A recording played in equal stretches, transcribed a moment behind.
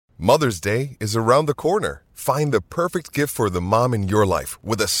Mother's Day is around the corner. Find the perfect gift for the mom in your life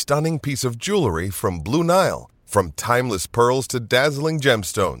with a stunning piece of jewelry from Blue Nile. From timeless pearls to dazzling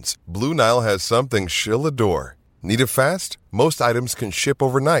gemstones, Blue Nile has something she'll adore. Need it fast? Most items can ship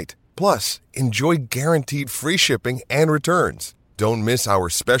overnight. Plus, enjoy guaranteed free shipping and returns. Don't miss our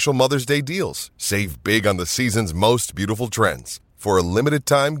special Mother's Day deals. Save big on the season's most beautiful trends. For a limited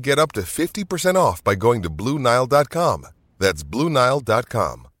time, get up to 50% off by going to BlueNile.com. That's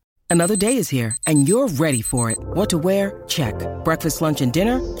BlueNile.com. Another day is here, and you're ready for it. What to wear? Check. Breakfast, lunch, and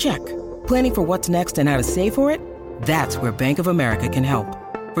dinner? Check. Planning for what's next and how to save for it? That's where Bank of America can help.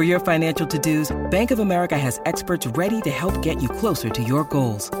 For your financial to-dos, Bank of America has experts ready to help get you closer to your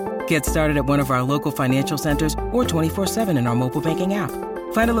goals. Get started at one of our local financial centers or 24/7 in our mobile banking app.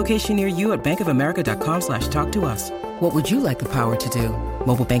 Find a location near you at bankofamerica.com/talktous. What would you like the power to do?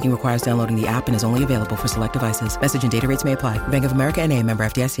 Mobile banking requires downloading the app and is only available for select devices. Message and data rates may apply. Bank of America N.A., member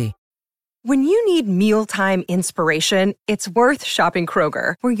FDIC. When you need mealtime inspiration, it's worth shopping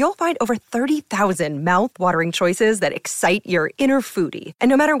Kroger, where you'll find over 30,000 mouth-watering choices that excite your inner foodie. And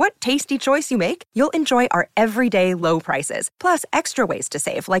no matter what tasty choice you make, you'll enjoy our everyday low prices, plus extra ways to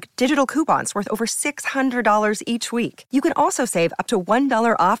save, like digital coupons worth over $600 each week. You can also save up to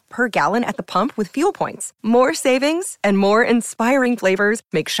 $1 off per gallon at the pump with fuel points. More savings and more inspiring flavors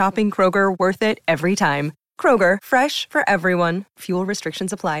make shopping Kroger worth it every time. Kroger, fresh for everyone. Fuel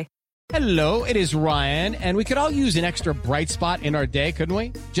restrictions apply. Hello, it is Ryan, and we could all use an extra bright spot in our day, couldn't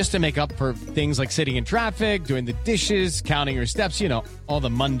we? Just to make up for things like sitting in traffic, doing the dishes, counting your steps, you know, all the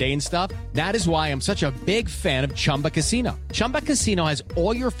mundane stuff. That is why I'm such a big fan of Chumba Casino. Chumba Casino has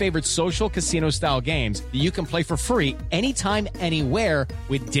all your favorite social casino-style games that you can play for free anytime, anywhere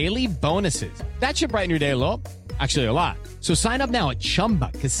with daily bonuses. That should brighten your day a little. Actually, a lot. So sign up now at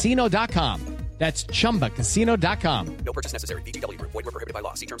ChumbaCasino.com. That's ChumbaCasino.com. No purchase necessary. VGW Group. Void where prohibited by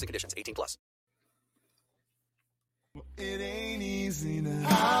law. See terms and conditions. 18+. It ain't easy now.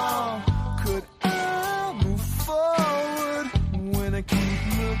 How could I move forward when I keep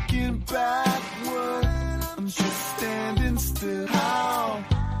looking backward? I'm just standing still. How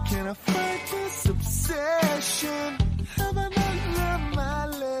can I fight this obsession? Have I not learned my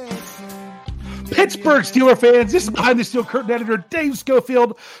lesson? Pittsburgh Steelers fans, this is Behind the Steel Curtain editor Dave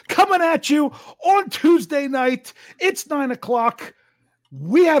Schofield coming at you on Tuesday night. It's 9 o'clock.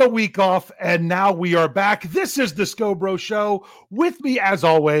 We had a week off, and now we are back. This is the Scobro Show. With me, as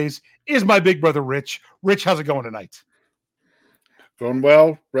always, is my big brother, Rich. Rich, how's it going tonight? Going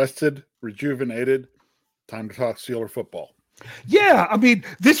well, rested, rejuvenated. Time to talk Steeler football. Yeah, I mean,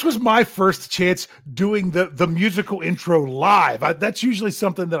 this was my first chance doing the musical intro live. That's usually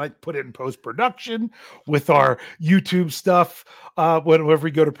something that I put in post-production with our YouTube stuff whenever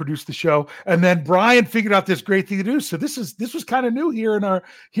we go to produce the show. And then Brian figured out this great thing to do. So this was kind of new here in our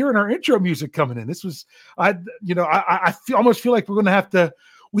intro music coming in. This was I almost feel like we're going to have to.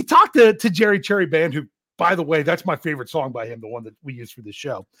 We talked to Jerry Cherry Band, who, by the way, that's my favorite song by him, the one that we use for the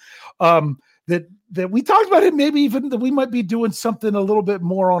show. That we talked about it, maybe even that we might be doing something a little bit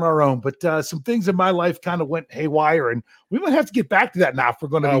more on our own, but some things in my life kind of went haywire, and we might have to get back to that now if we're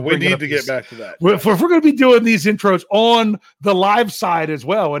going to we need to get back to that. If we're going to be doing these intros on the live side as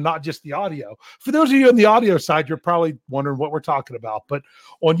well and not just the audio. For those of you on the audio side, you're probably wondering what we're talking about, but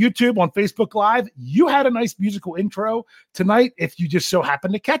on YouTube, on Facebook Live, you had a nice musical intro tonight if you just so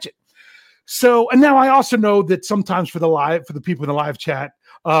happen to catch it. So, and now I also know that sometimes for the people in the live chat,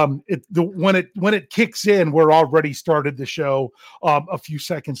 when it kicks in, we're already started the show a few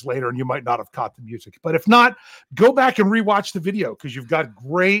seconds later, and you might not have caught the music. But if not, go back and rewatch the video because you've got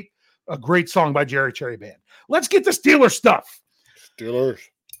a great song by Jerry Cherry Band. Let's get the Steelers stuff. Steelers.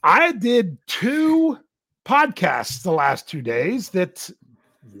 I did 2 podcasts the last 2 days that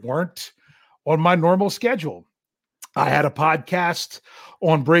weren't on my normal schedule. I had a podcast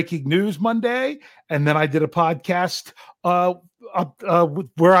on breaking news Monday, and then I did a podcast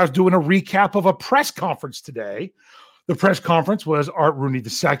where I was doing a recap of a press conference today. The press conference was Art Rooney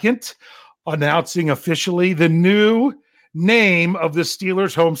II announcing officially the new name of the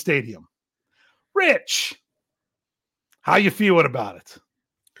Steelers' home stadium. Rich, how you feeling about it?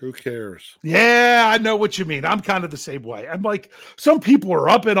 Who cares? Yeah, I know what you mean. I'm kind of the same way. I'm like, some people are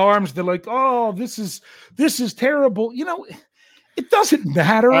up in arms. They're like, oh, this is terrible. You know, it doesn't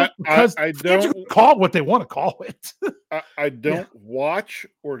matter because I don't call it what they want to call it. I don't watch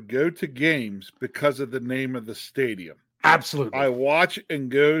or go to games because of the name of the stadium. Absolutely. I watch and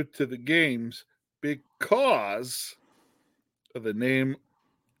go to the games because of the name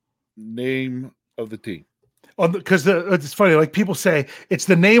of the team. Because it's funny, like people say it's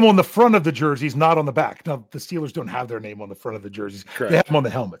the name on the front of the jerseys, not on the back. Now the Steelers don't have their name on the front of the jerseys; Correct. they have them on the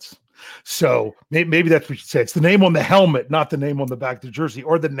helmets. So maybe that's what you say. It's the name on the helmet, not the name on the back of the jersey,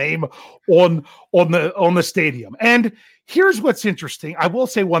 or the name on the stadium. And here's what's interesting. I will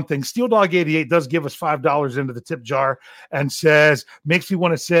say one thing: Steel Dog 88 does give us $5 into the tip jar and says makes me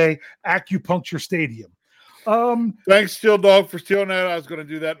want to say Acupuncture Stadium. Thanks, Steel Dog, for stealing that. I was going to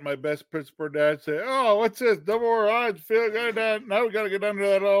do that in my best Pittsburgh dad. Say, oh, what's this? Double or odds? Now we got to get under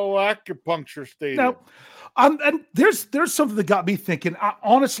that old acupuncture stadium. Now, and there's something that got me thinking.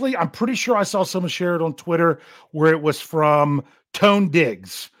 Honestly, I'm pretty sure I saw someone share it on Twitter where it was from Tone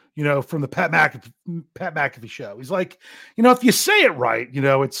Diggs, from the Pat McAfee show. He's like, if you say it right,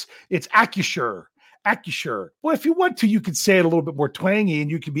 it's Accusure. Well, if you want to, you could say it a little bit more twangy,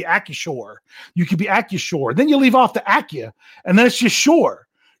 and you could be Accusure. Then you leave off the Acu, and then it's just shore.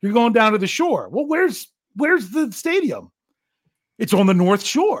 You're going down to the shore. Well, where's the stadium? It's on the North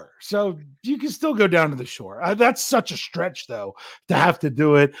Shore, so you can still go down to the shore. That's such a stretch, though, to have to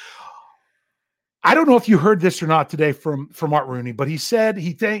do it. I don't know if you heard this or not today from Art Rooney, but he said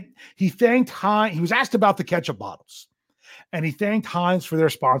he thanked Heinz. He was asked about the ketchup bottles. And he thanked Heinz for their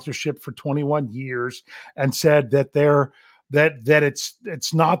sponsorship for 21 years and said that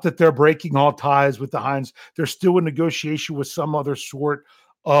it's not that they're breaking all ties with the Heinz. They're still in negotiation with some other sort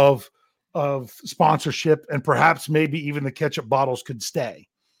of sponsorship, and perhaps maybe even the ketchup bottles could stay.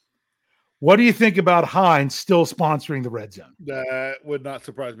 What do you think about Heinz still sponsoring the Red Zone? That would not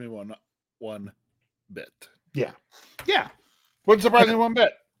surprise me one bit. Yeah. Wouldn't surprise me one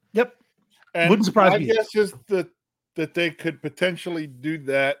bit. Yep. And wouldn't surprise me. My guess is that they could potentially do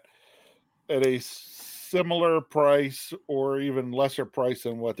that at a similar price or even lesser price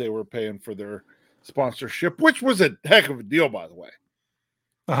than what they were paying for their sponsorship, which was a heck of a deal, by the way.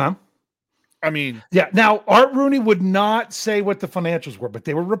 Uh-huh. I mean, yeah. Now, Art Rooney would not say what the financials were, but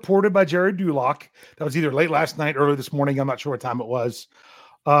they were reported by Jerry Dulock. That was either late last night, early this morning. I'm not sure what time it was.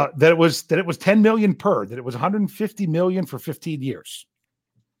 That it was $10 million per. That it was $150 million for 15 years.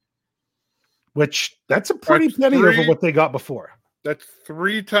 Which that's a pretty penny over what they got before. That's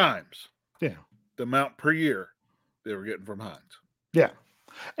 3 times the amount per year they were getting from Heinz. Yeah.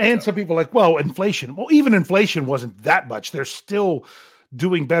 And some people are like, well, inflation. Well, even inflation wasn't that much. They're still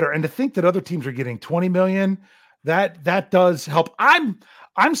doing better. And to think that other teams are getting 20 million, that does help. I'm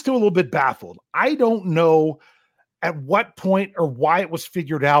still a little bit baffled. I don't know at what point or why it was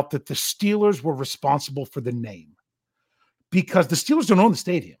figured out that the Steelers were responsible for the name, because the Steelers don't own the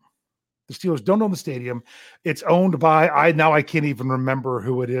stadium. The Steelers don't own the stadium. It's owned by, I can't even remember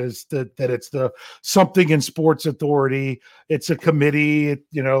who it is, that it's the something in sports authority. It's a committee,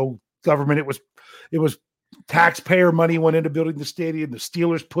 government. It was taxpayer money went into building the stadium. The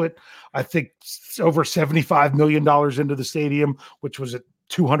Steelers put, I think, over $75 million into the stadium, which was at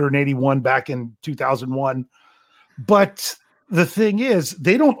 281 back in 2001. But the thing is,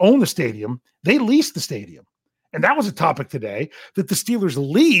 they don't own the stadium. They lease the stadium. And that was a topic today, that the Steelers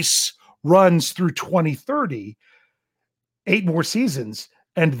lease runs through 2030, 8 more seasons.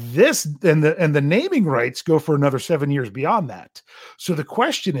 And the naming rights go for another 7 years beyond that. So the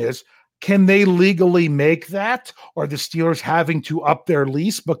question is, can they legally make that? Or are the Steelers having to up their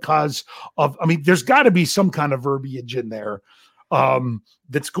lease because of, there's got to be some kind of verbiage in there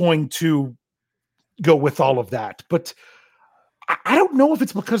that's going to go with all of that. But I don't know if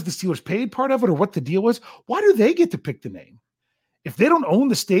it's because the Steelers paid part of it or what the deal was. Why do they get to pick the name? If they don't own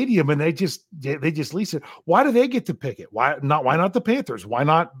the stadium and they just lease it, why do they get to pick it? Why not the Panthers? Why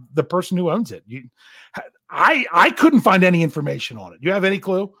not the person who owns it? I couldn't find any information on it. You have any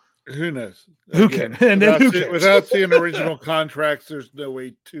clue? Who knows? Who can? And then who cares? Without seeing original contracts, there's no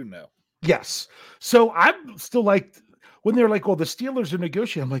way to know. Yes. So I'm still like, when they're like, well, the Steelers are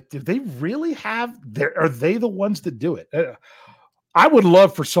negotiating, I'm like, do they really are they the ones that do it? I would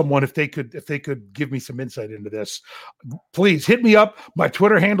love for someone, if they could give me some insight into this, please hit me up. My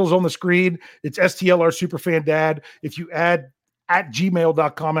Twitter handle's on the screen. It's STLR Superfan Dad. If you add at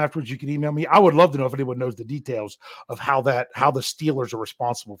gmail.com afterwards, you can email me. I would love to know if anyone knows the details of how the Steelers are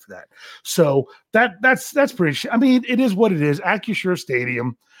responsible for that. So that's pretty, it is what it is. Accusure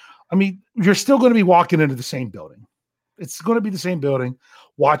Stadium. You're still going to be walking into the same building. It's going to be the same building,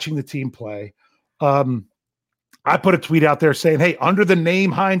 watching the team play. I put a tweet out there saying, hey, under the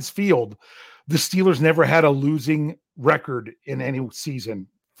name Heinz Field, the Steelers never had a losing record in any season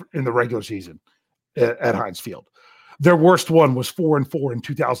in the regular season at Heinz Field. Their worst one was 4-4 in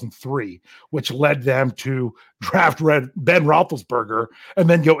 2003, which led them to draft Ben Roethlisberger and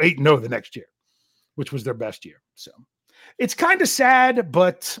then go 8-0 the next year, which was their best year. So It's kind of sad,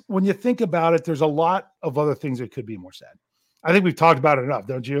 but when you think about it, there's a lot of other things that could be more sad. I think we've talked about it enough,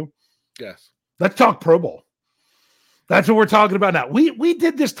 don't you? Yes. Let's talk Pro Bowl. That's what we're talking about now. We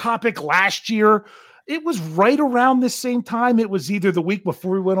did this topic last year. It was right around this same time. It was either the week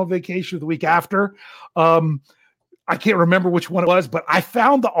before we went on vacation or the week after. I can't remember which one it was, but I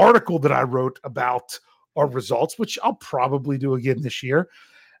found the article that I wrote about our results, which I'll probably do again this year.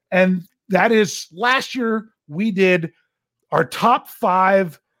 And that is last year we did our top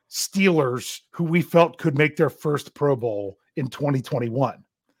 5 Steelers who we felt could make their first Pro Bowl in 2021.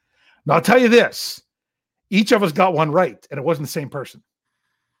 Now, I'll tell you this. Each of us got one right, and it wasn't the same person.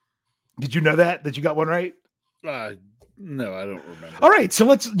 Did you know that you got one right? No, I don't remember. All right,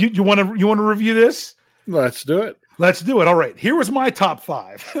 so you want to review this? Let's do it. Let's do it. All right, here was my top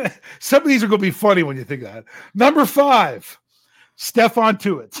 5. Some of these are going to be funny when you think of that. Number 5, Stephon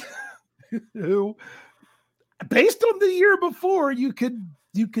Tuitt, who, based on the year before, you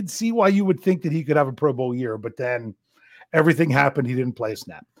could see why you would think that he could have a Pro Bowl year, but then everything happened. He didn't play a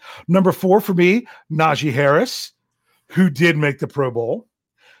snap. Number 4 for me, Najee Harris, who did make the Pro Bowl.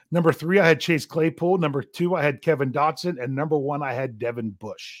 Number 3, I had Chase Claypool. Number 2, I had Kevin Dotson. And number 1, I had Devin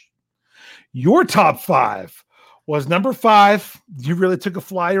Bush. Your top 5 was number 5. You really took a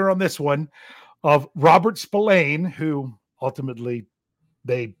flyer on this one, of Robert Spillane, who ultimately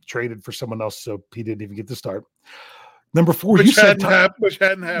they traded for someone else, so he didn't even get to start. Number 4, which you said which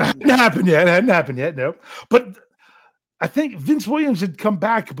hadn't happened. It hadn't happened yet. No, but I think Vince Williams had come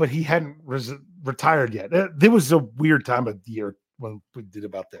back, but he hadn't retired yet. There was a weird time of the year when we did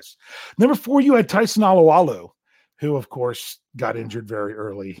about this. Number 4, you had Tyson Alualu, who of course got injured very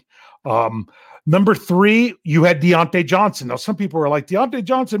early. Number 3, you had Deontay Johnson. Now, some people were like, Deontay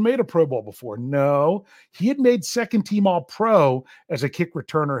Johnson made a Pro Bowl before. No, he had made second team All Pro as a kick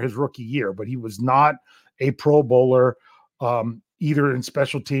returner his rookie year, but he was not a Pro Bowler, either in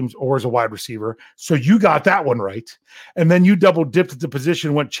special teams or as a wide receiver. So you got that one right. And then you double dipped at the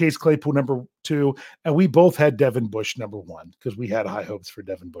position, went Chase Claypool number 2, and we both had Devin Bush number 1 because we had high hopes for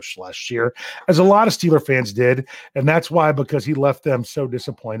Devin Bush last year, as a lot of Steeler fans did. And that's why, because he left them so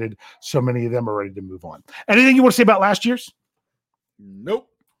disappointed, so many of them are ready to move on. Anything you want to say about last year's? Nope.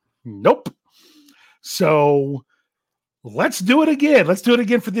 So let's do it again. Let's do it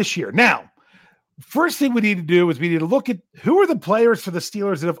again for this year. Now, first thing we need to do is we need to look at who are the players for the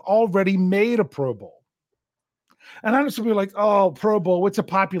Steelers that have already made a Pro Bowl. And I know some people are like, oh, Pro Bowl, it's a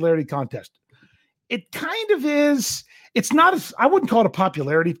popularity contest. It kind of is. It's not, I wouldn't call it a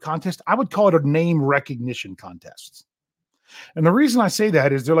popularity contest. I would call it a name recognition contest. And the reason I say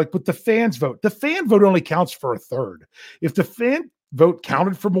that is they're like, but the fans vote. The fan vote only counts for a third. If the fan vote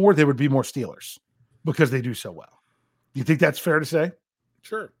counted for more, there would be more Steelers because they do so well. Do you think that's fair to say?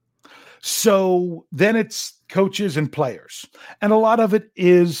 Sure. So then it's coaches and players. And a lot of it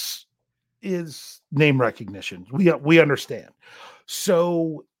is name recognition. We understand.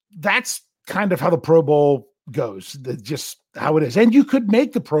 So that's kind of how the Pro Bowl goes, just how it is. And you could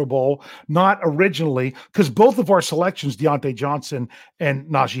make the Pro Bowl not originally, because both of our selections, Deontay Johnson and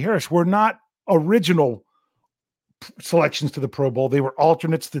Najee Harris, were not original selections to the Pro Bowl. They were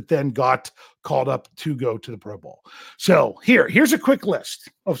alternates that then got called up to go to the Pro Bowl. So here's a quick list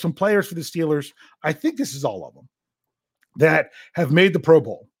of some players for the Steelers. I think this is all of them that have made the Pro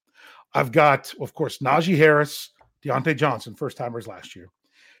Bowl. I've got, of course, Najee Harris, Deontay Johnson, first timers last year,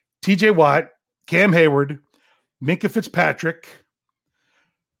 TJ Watt, Cam Hayward, Minkah Fitzpatrick,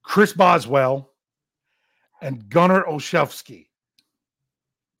 Chris Boswell, and Gunnar Olszewski.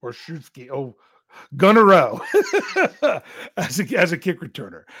 Gunnar O as a kick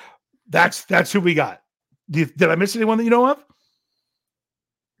returner. That's who we got. Did I miss anyone that you know of?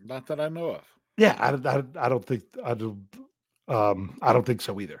 Not that I know of. Yeah, I don't think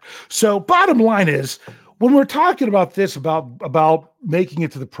so either. So bottom line is, when we're talking about this, about making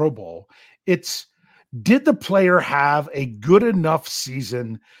it to the Pro Bowl, it's, did the player have a good enough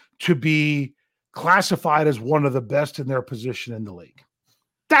season to be classified as one of the best in their position in the league?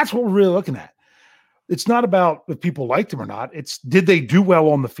 That's what we're really looking at. It's not about if people liked him or not. It's, did they do well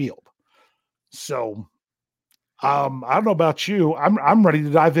on the field? So I don't know about you. I'm ready to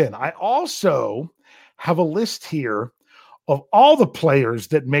dive in. I also have a list here of all the players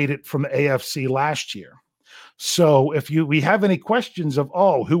that made it from the AFC last year. So if we have any questions of,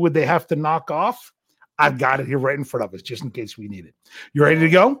 who would they have to knock off? I've got it here right in front of us, just in case we need it. You ready to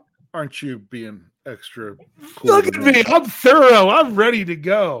go? Aren't you being extra cool? Look at me. I'm thorough. I'm ready to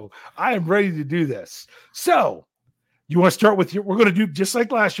go. I am ready to do this. So you want to start with we're going to do just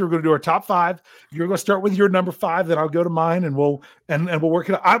like last year. We're going to do our top 5. You're going to start with your number 5, then I'll go to mine and we'll work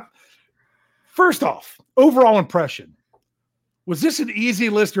it out. First off, overall impression. Was this an easy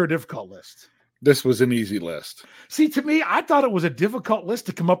list or a difficult list? This was an easy list. See, to me, I thought it was a difficult list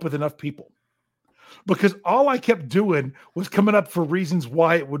to come up with enough people, because all I kept doing was coming up for reasons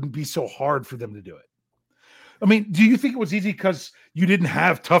why it wouldn't be so hard for them to do it. I mean, do you think it was easy because you didn't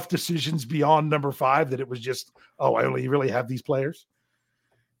have tough decisions beyond number 5, that it was just, oh, I only really have these players?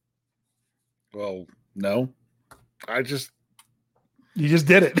 Well, no. You just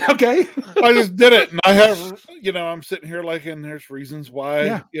did it. Okay. I just did it. And I have, I'm sitting here like, and there's reasons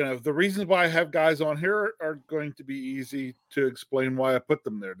why, Yeah. The reasons why I have guys on here are going to be easy to explain why I put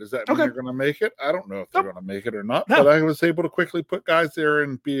them there. Does that mean Okay. they're going to make it? I don't know if they're going to make it or not, No. but I was able to quickly put guys there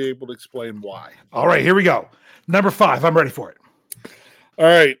and be able to explain why. All right, here we go. Number 5. I'm ready for it. All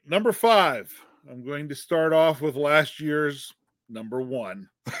right. Number 5. I'm going to start off with last year's number 1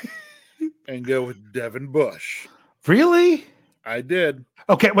 and go with Devin Bush. Really? I did.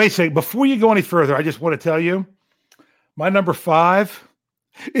 Okay, wait a second. Before you go any further, I just want to tell you, my number 5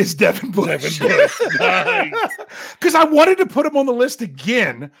 is Devin Bush. Devin Bush. Nice. Because I wanted to put him on the list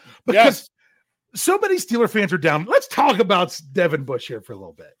again, because so many Steeler fans are down. Let's talk about Devin Bush here for a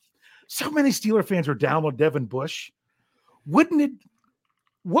little bit. So many Steeler fans are down on Devin Bush. What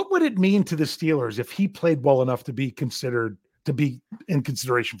would it mean to the Steelers if he played well enough to be in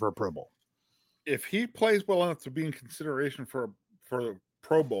consideration for a Pro Bowl? If he plays well enough to be in consideration for the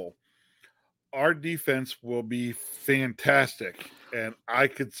Pro Bowl, our defense will be fantastic, and I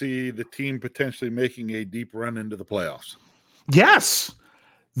could see the team potentially making a deep run into the playoffs. Yes.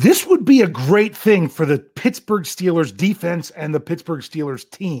 This would be a great thing for the Pittsburgh Steelers defense and the Pittsburgh Steelers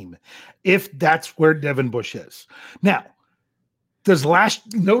team if that's where Devin Bush is. Now, last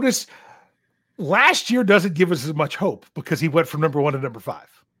year doesn't give us as much hope because he went from number 1 to number 5.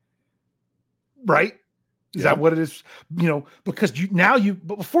 Right? Is that what it is? Because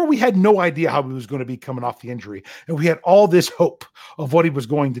but before we had no idea how he was going to be coming off the injury, and we had all this hope of what he was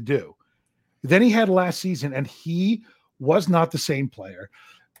going to do. Then he had last season, and he was not the same player.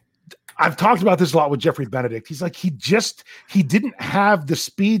 I've talked about this a lot with Jeffrey Benedict. He's like, he didn't have the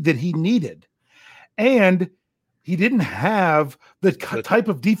speed that he needed. And he didn't have the type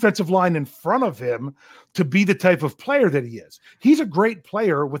of defensive line in front of him to be the type of player that he is. He's a great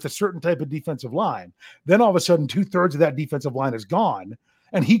player with a certain type of defensive line. Then all of a sudden, 2/3 of that defensive line is gone,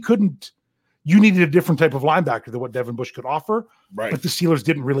 and you needed a different type of linebacker than what Devin Bush could offer. Right. But the Steelers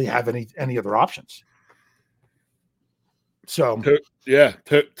didn't really have any other options. So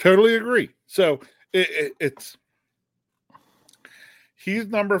totally agree. So it's he's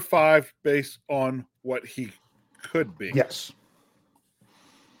number 5 based on what he could be. Yes.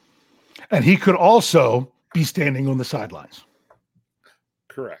 And he could also be standing on the sidelines.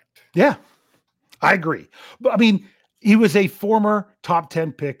 Correct. Yeah, I agree. But I mean, he was a former top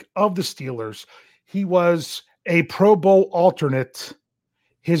 10 pick of the Steelers. He was a Pro Bowl alternate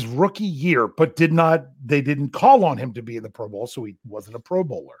his rookie year, but they didn't call on him to be in the Pro Bowl, so he wasn't a Pro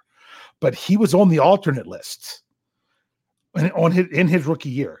Bowler. But he was on the alternate list in his rookie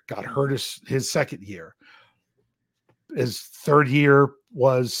year. Got hurt his second year. His third year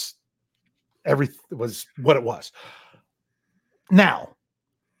was what it was. Now,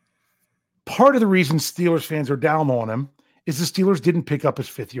 part of the reason Steelers fans are down on him is the Steelers didn't pick up his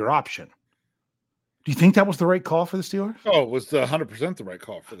 5th-year option. Do you think that was the right call for the Steelers? Oh, it was 100% the right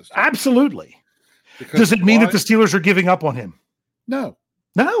call for the Steelers. Absolutely. Because does it mean that the Steelers are giving up on him? No.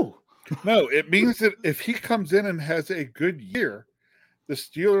 No. No, it means that if he comes in and has a good year, the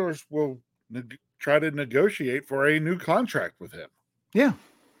Steelers will try to negotiate for a new contract with him. Yeah.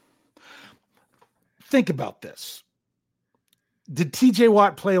 Think about this. Did TJ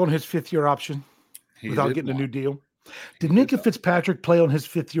Watt play on his 5th-year option without getting a new deal? Did Minkah Fitzpatrick play on his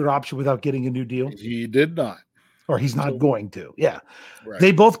 5th-year option without getting a new deal? He did not. Or he's not going to. Yeah. Right.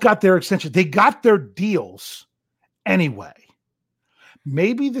 They both got their extension. They got their deals anyway.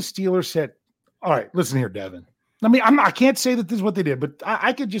 Maybe the Steelers said, all right, listen here, Devin. I mean, I can't say that this is what they did, but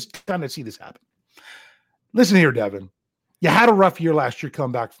I could just kind of see this happen. Listen here, Devin. You had a rough year last year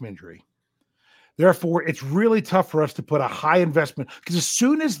coming back from injury. Therefore, it's really tough for us to put a high investment, because as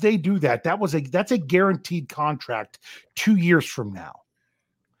soon as they do that, that's a guaranteed contract 2 years from now.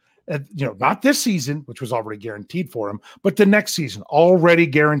 Not this season, which was already guaranteed for him, but the next season, already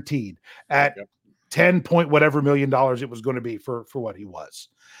guaranteed at 10 point whatever $million it was going to be for what he was.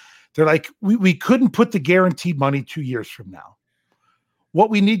 They're like, we couldn't put the guaranteed money 2 years from now. What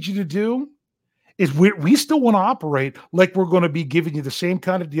we need you to do is we still want to operate like we're going to be giving you the same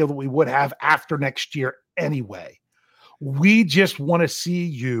kind of deal that we would have after next year anyway. We just want to see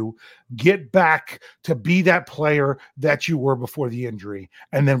you get back to be that player that you were before the injury,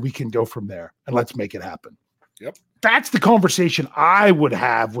 and then we can go from there, and let's make it happen. Yep. That's the conversation I would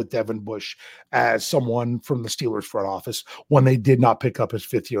have with Devin Bush as someone from the Steelers front office when they did not pick up his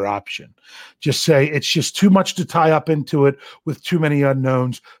 5th-year option. Just say it's just too much to tie up into it with too many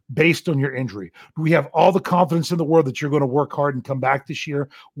unknowns based on your injury. We have all the confidence in the world that you're going to work hard and come back this year.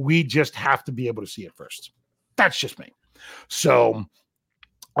 We just have to be able to see it first. That's just me. So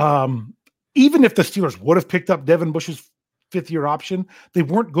even if the Steelers would have picked up Devin Bush's 5th-year option, they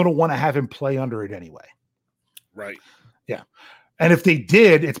weren't going to want to have him play under it anyway. Right. Yeah. And if they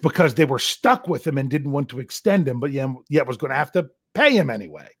did, it's because they were stuck with him and didn't want to extend him, but yet was going to have to pay him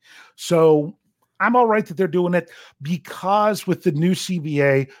anyway. So I'm all right that they're doing it because with the new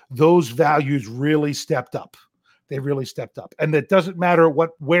CBA, those values really stepped up. They really stepped up. And it doesn't matter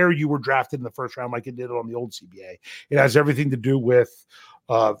where you were drafted in the first round like it did on the old CBA. It has everything to do with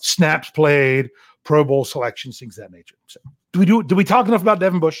snaps played, Pro Bowl selections, things of that nature. So do we talk enough about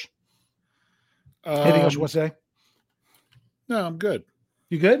Devin Bush? Anything else you want to say? No, I'm good.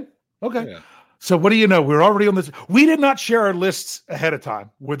 You good? Okay. Yeah. So what do you know? We're already on this. We did not share our lists ahead of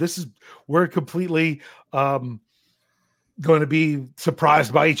time. We're completely going to be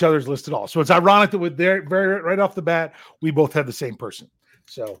surprised by each other's list at all. So it's ironic that with right off the bat, we both had the same person.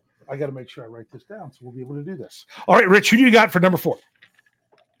 So I got to make sure I write this down so we'll be able to do this. All right, Rich, who do you got for number 4?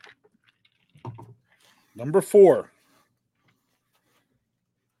 Number 4.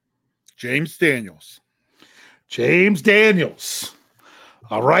 James Daniels. James Daniels.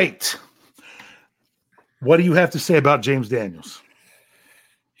 All right. What do you have to say about James Daniels?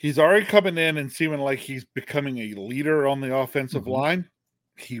 He's already coming in and seeming like he's becoming a leader on the offensive line.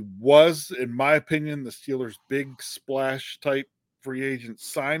 He was, in my opinion, the Steelers' big splash type free agent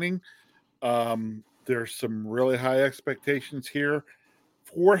signing. There's some really high expectations here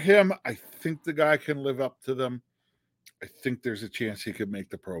for him. I think the guy can live up to them. I think there's a chance he could make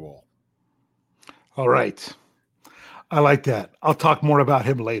the Pro Bowl. All right. I like that. I'll talk more about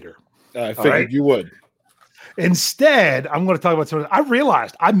him later. I figured you would. Instead, I'm going to talk about someone. I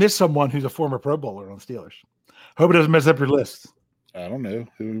realized I missed someone who's a former Pro Bowler on the Steelers. Hope it doesn't mess up your list. I don't know.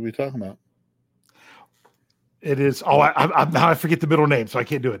 Who are we talking about? It is. Oh, now I forget the middle name, so I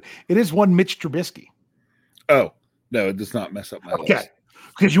can't do it. It is one Mitch Trubisky. Oh, no, it does not mess up my list. Okay.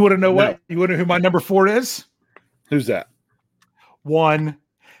 Because you want to know what? You want to know who my number 4 is? Who's that? 1,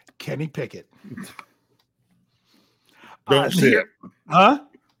 Kenny Pickett. Don't see it. Huh?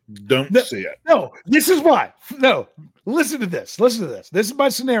 Don't see it. No, this is why. No, listen to this. Listen to this. This is my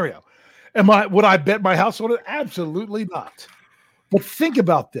scenario. Would I bet my house on it? Absolutely not. But think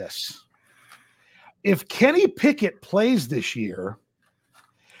about this. If Kenny Pickett plays this year,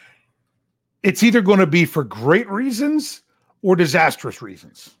 it's either going to be for great reasons or disastrous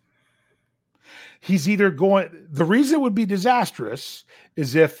reasons. The reason it would be disastrous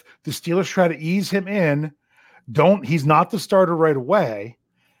is if the Steelers try to ease him in, he's not the starter right away,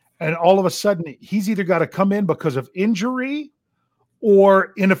 and all of a sudden he's either got to come in because of injury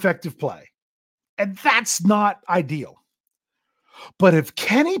or ineffective play. And that's not ideal. But if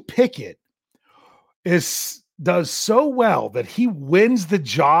Kenny Pickett does so well that he wins the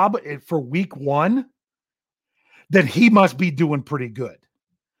job for week 1, then he must be doing pretty good.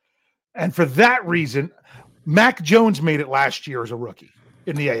 And for that reason, Mac Jones made it last year as a rookie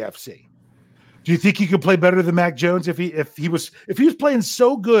in the AFC. Do you think he could play better than Mac Jones if he was playing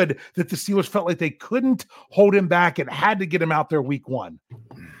so good that the Steelers felt like they couldn't hold him back and had to get him out there week 1?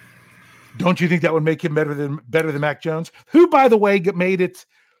 Don't you think that would make him better than Mac Jones, who, by the way, made it?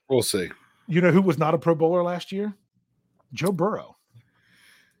 We'll see. You know who was not a Pro Bowler last year? Joe Burrow.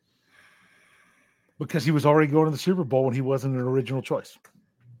 Because he was already going to the Super Bowl and he wasn't an original choice.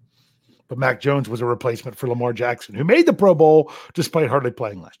 But Mac Jones was a replacement for Lamar Jackson, who made the Pro Bowl despite hardly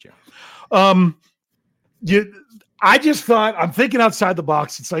playing last year. I just thought, I'm thinking outside the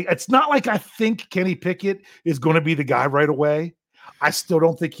box. It's not like I think Kenny Pickett is going to be the guy right away. I still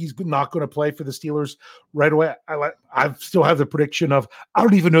don't think he's not going to play for the Steelers right away. I still have the prediction of, I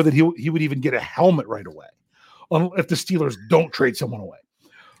don't even know that he would even get a helmet right away if the Steelers don't trade someone away.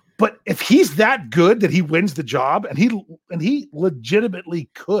 But if he's that good that he wins the job, and he legitimately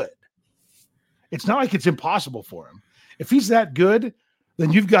could, it's not like it's impossible for him. If he's that good,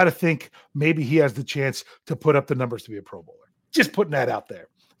 then you've got to think maybe he has the chance to put up the numbers to be a Pro Bowler. Just putting that out there.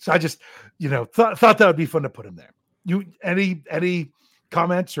 So I just, thought that would be fun to put him there. You any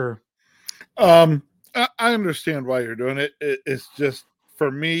comments or? I understand why you're doing it. It's just,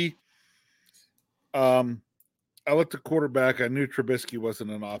 for me, I looked at quarterback. I knew Trubisky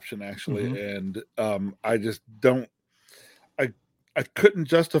wasn't an option actually, and I just don't. I couldn't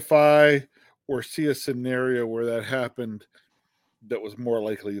justify or see a scenario where that happened that was more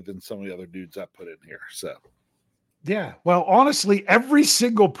likely than some of the other dudes I put in here. So Yeah. Well, honestly, every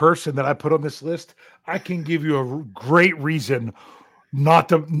single person that I put on this list, I can give you a great reason not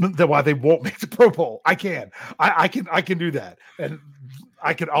to that why they won't make the Pro Bowl. I can. I can do that. And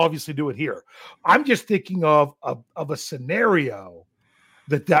I can obviously do it here. I'm just thinking of a scenario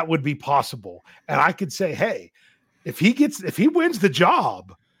that would be possible. And I could say, hey, if he wins the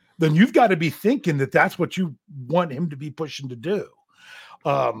job, then you've got to be thinking that that's what you want him to be pushing to do.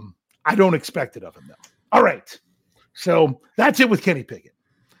 I don't expect it of him, though. All right. So that's it with Kenny Pickett.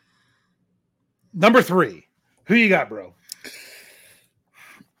 Number 3. Who you got, bro?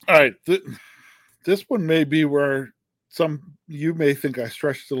 All right. This one may be where you may think I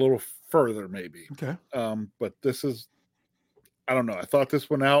stretched a little further, maybe. Okay. But this is, I don't know. I thought this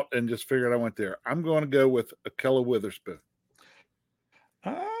one out and just figured I went there. I'm going to go with Ahkello Witherspoon.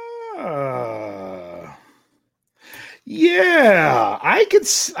 Yeah,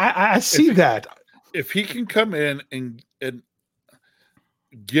 I see that. If he can come in and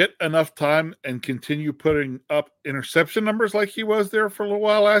get enough time and continue putting up interception numbers like he was there for a little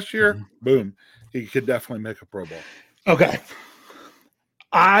while last year, boom, he could definitely make a Pro Bowl. Okay.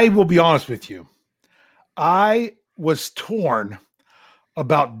 I will be honest with you. I was torn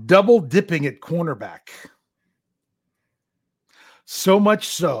about double dipping at cornerback. So much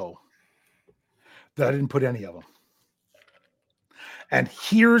so that I didn't put any of them. And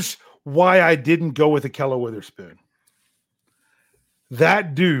here's why I didn't go with Ahkello Witherspoon.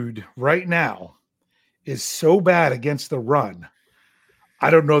 That dude right now is so bad against the run. I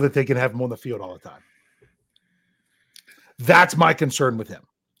don't know that they can have him on the field all the time. That's my concern with him.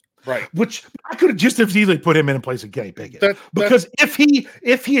 Right. Which I could have just as easily put him in place of Kenny Pickett. Because if he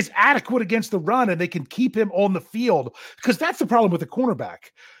is adequate against the run and they can keep him on the field, because that's the problem with the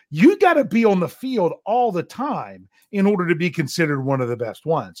cornerback. You got to be on the field all the time in order to be considered one of the best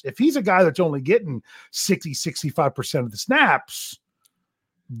ones. If he's a guy that's only getting 60, 65% of the snaps,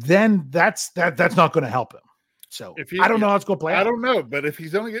 then that's not going to help him. So I don't know how it's going to play out. I don't know, but if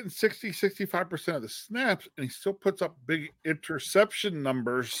he's only getting 60, 65% of the snaps and he still puts up big interception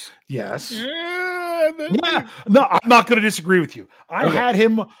numbers. Yes. Yeah. No, I'm not going to disagree with you. I had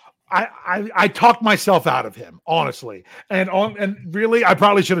him. I talked myself out of him, honestly. And really, I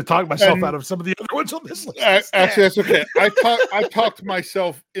probably should have talked myself out of some of the other ones on this list. Actually, that's okay. I talked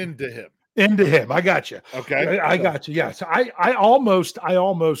myself into him. I got you. Okay. I got you. Yeah. So I almost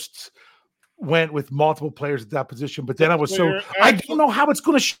went with multiple players at that position, but then I was I don't know how it's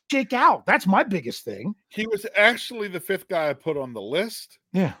going to shake out. That's my biggest thing. He was actually the 5th guy I put on the list.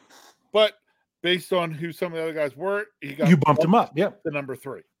 Yeah. But based on who some of the other guys were, you bumped him up. Yeah. The number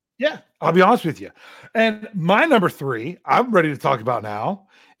 3. Yeah. I'll be honest with you. And my number 3, I'm ready to talk about now,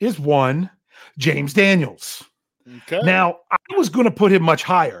 is one James Daniels. Okay. Now, I was going to put him much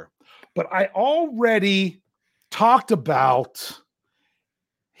higher, but I already talked about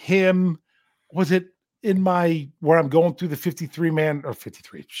him. Was it in where I'm going through the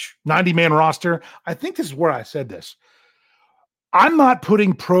 90-man roster? I think this is where I said this. I'm not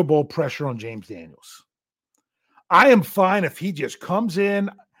putting Pro Bowl pressure on James Daniels. I am fine if he just comes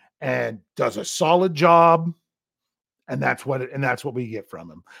in and does a solid job, and that's what we get from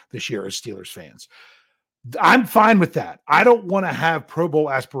him this year as Steelers fans. I'm fine with that. I don't want to have Pro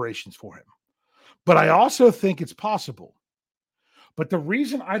Bowl aspirations for him, but I also think it's possible. But the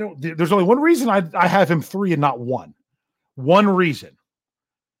reason there's only one reason I have him 3 and not 1. One reason.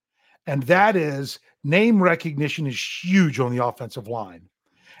 And that is name recognition is huge on the offensive line.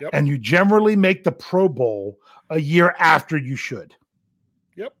 Yep. And you generally make the Pro Bowl a year after you should.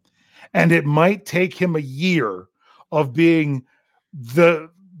 Yep. And it might take him a year of being the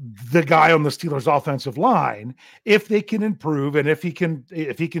guy on the Steelers offensive line if they can improve and if he can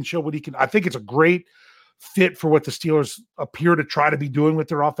show what he can. I think it's a great fit for what the Steelers appear to try to be doing with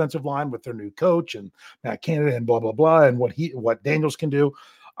their offensive line with their new coach and Matt Canada and blah, blah, blah, and what Daniels can do.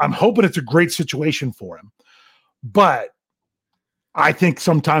 I'm hoping it's a great situation for him, but I think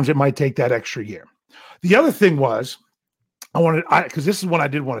sometimes it might take that extra year. The other thing was because this is one I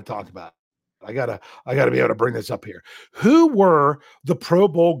did want to talk about. I gotta be able to bring this up here. Who were the Pro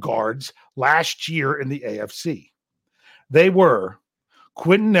Bowl guards last year in the AFC? They were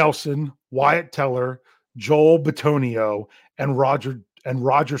Quentin Nelson, Wyatt Teller, Joel Bitonio, and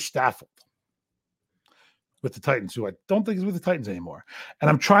Roger Stafford with the Titans, who I don't think is with the Titans anymore. And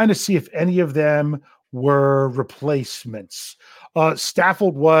I'm trying to see if any of them were replacements.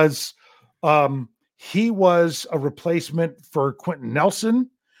 Stafford was he was a replacement for Quentin Nelson.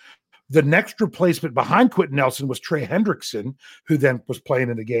 The next replacement behind Quentin Nelson was Trey Hendrickson, who then was playing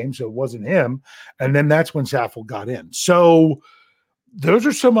in the game, so it wasn't him. And then that's when Stafford got in. So those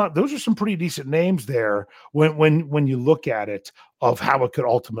are some pretty decent names there when you look at it of how it could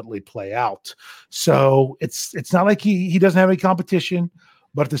ultimately play out. So it's not like he doesn't have any competition,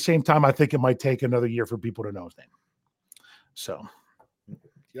 but at the same time, I think it might take another year for people to know his name. So,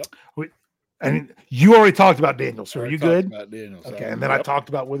 yep. And you already talked about Daniels, so are you good? About Daniels. Okay, and then I talked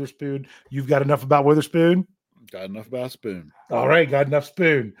about Witherspoon. You've got enough about Witherspoon? Got enough about Spoon. All right, got enough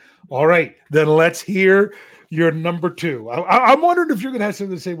Spoon. All right, then let's hear your number 2. I'm wondering if you're going to have some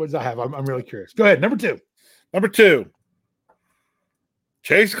of the same ones I have. I'm really curious. Go ahead, number 2. Number 2,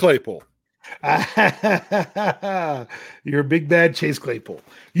 Chase Claypool. You're a big bad Chase Claypool.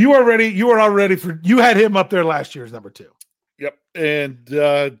 You are ready. You had him up there last year as number 2. Yep,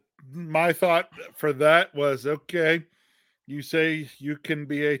 and my thought for that was, okay, you say you can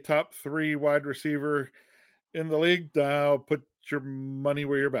be a top 3 wide receiver in the league. Now put your money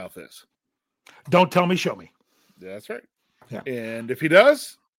where your mouth is. Don't tell me, show me. That's right. Yeah. And if he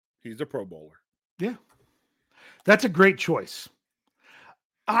does, he's a Pro Bowler. Yeah. That's a great choice.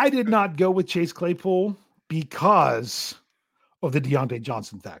 I did not go with Chase Claypool because of the Deontay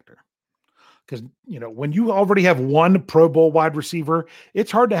Johnson factor. Because, when you already have one Pro Bowl wide receiver,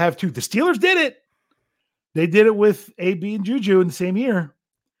 it's hard to have 2. The Steelers did it. They did it with AB and Juju in the same year.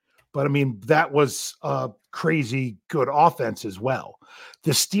 But, that was a crazy good offense as well.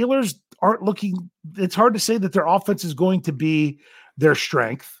 The Steelers aren't looking – it's hard to say that their offense is going to be their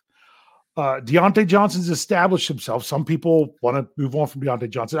strength. Deontay Johnson's established himself. Some people want to move on from Deontay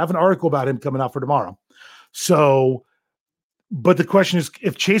Johnson. I have an article about him coming out for tomorrow. So – but the question is,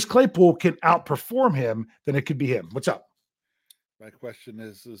 if Chase Claypool can outperform him, then it could be him. What's up? My question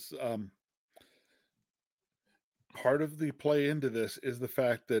is part of the play into this is the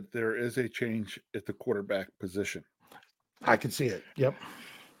fact that there is a change at the quarterback position. I can see it. Yep.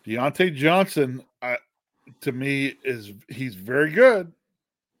 Deontay Johnson, to me, he's very good,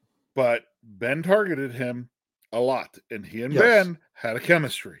 but Ben targeted him a lot, and he and Ben had a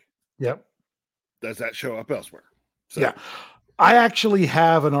chemistry. Yep. Does that show up elsewhere? So, yeah. I actually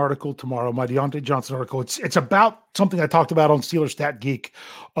have an article tomorrow, my Deontay Johnson article. It's about something I talked about on Steelers Stat Geek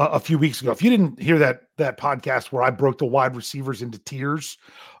a few weeks ago. If you didn't hear that podcast where I broke the wide receivers into tiers,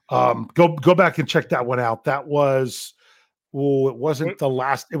 go back and check that one out. That was, it wasn't the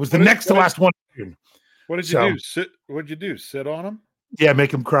last. It was the next to last one. What did you do? What'd you do? Sit on them? Yeah, make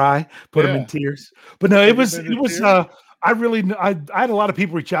them cry, put them in tears. But no, it was. I had a lot of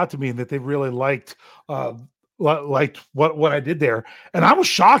people reach out to me and that they really liked what I did there. And I was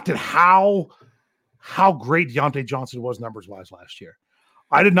shocked at how great Deontay Johnson was numbers wise last year.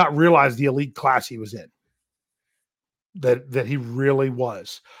 I did not realize the elite class he was in, that he really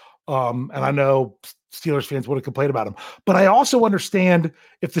was. And I know Steelers fans would have complained about him, but I also understand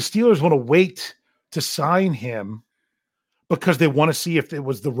if the Steelers want to wait to sign him because they want to see if it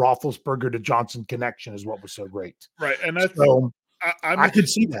was the Roethlisberger to Johnson connection is what was so great. Right. And that's, I could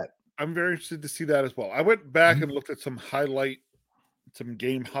see that. I'm very interested to see that as well. I went back and looked at some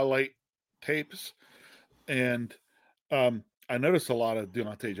game highlight tapes, and I noticed a lot of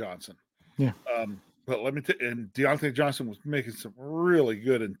Deontay Johnson. Yeah. But and Deontay Johnson was making some really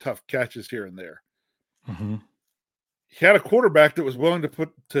good and tough catches here and there. Mm-hmm. He had a quarterback that was willing to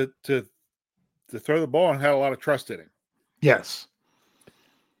throw the ball and had a lot of trust in him. Yes.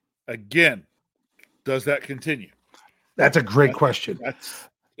 Again, does that continue? That's a great question.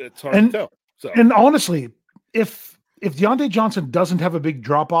 It's hard to tell. So. And honestly, if Deontay Johnson doesn't have a big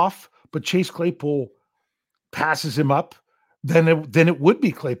drop off, but Chase Claypool passes him up, then it would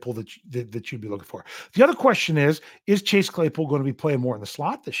be Claypool that you'd be looking for. The other question is Chase Claypool going to be playing more in the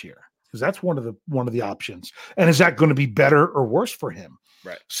slot this year? Because that's one of the options. And is that going to be better or worse for him?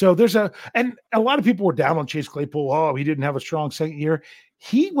 Right. So and a lot of people were down on Chase Claypool. Oh, he didn't have a strong second year.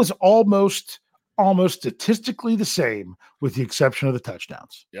 He was almost statistically the same with the exception of the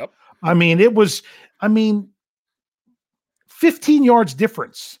touchdowns. Yep. 15 yards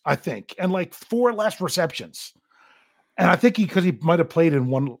difference, I think, and like 4 less receptions. And I think because he might have played in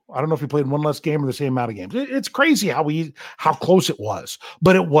one, I don't know if he played in one less game or the same amount of games. It's crazy how close it was,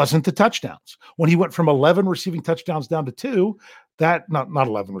 but it wasn't the touchdowns. When he went from 11 receiving touchdowns down to 2, not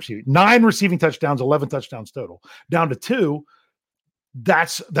 11 receiving, 9 receiving touchdowns, 11 touchdowns total, down to 2.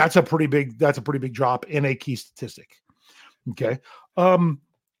 That's a pretty big drop in a key statistic. Okay.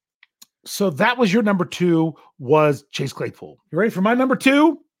 So that was your number 2 was Chase Claypool. You ready for my number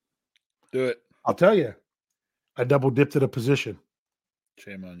 2? Do it. I'll tell you. I double dipped at a position.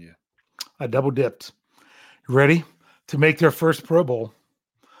 Shame on you. I double dipped. You ready to make their first Pro Bowl?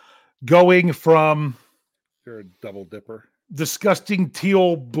 Going from You're a double dipper. Disgusting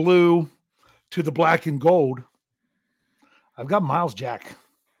teal blue to the black and gold. I've got Miles Jack.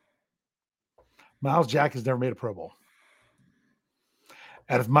 Miles Jack has never made a Pro Bowl.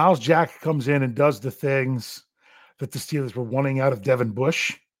 And if Miles Jack comes in and does the things that the Steelers were wanting out of Devin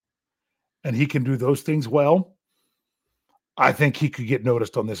Bush, and he can do those things well, I think he could get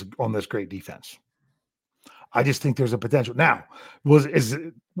noticed on this great defense. I just think there's a potential. Now,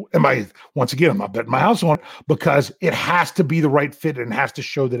 am I betting my house on it because it has to be the right fit and has to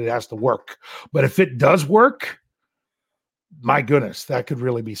show that it has to work. But if it does work, my goodness, that could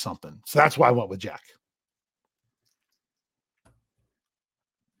really be something. So that's why I went with Jack.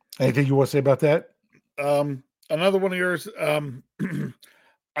 Anything you want to say about that? Another one of yours.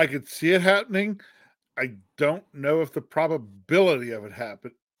 I could see it happening. I don't know if the probability of it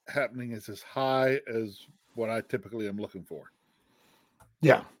happening is as high as what I typically am looking for.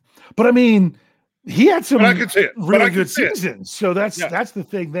 Yeah. But I mean, he had some I can see it. really good seasons. So that's the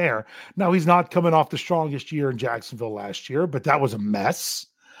thing there. Now, he's not coming off the strongest year in Jacksonville last year, but that was a mess.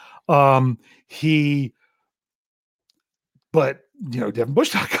 Devin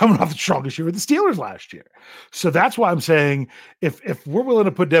Bush not coming off the strongest year with the Steelers last year. So that's why I'm saying if we're willing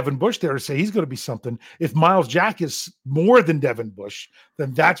to put Devin Bush there to say he's going to be something, if Miles Jack is more than Devin Bush,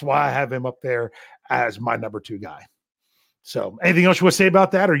 then that's why I have him up there as my number 2 guy. So anything else you want to say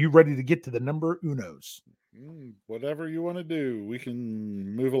about that? Or are you ready to get to the number unos? Whatever you want to do, we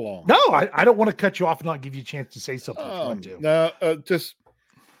can move along. No, I don't want to cut you off and not give you a chance to say something. No,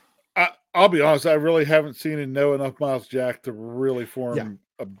 I'll be honest. I really haven't seen and know enough Miles Jack to really form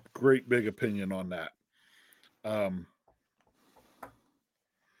a great big opinion on that.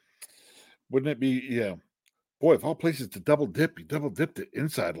 Wouldn't it be? Yeah, boy, of all places to double dip, you double dipped it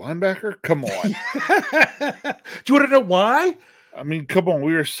inside linebacker. Come on. Do you want to know why? I mean, come on.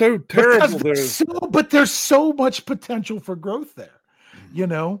 We are so terrible there. But there's so much potential for growth there. You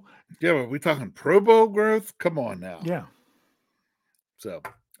know. Yeah, but we talking Pro Bowl growth? Come on now. Yeah. So,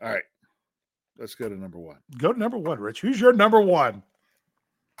 all right. Let's go to number 1. Go to number 1, Rich. Who's your number 1?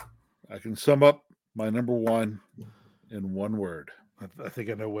 I can sum up my number 1 in one word. I think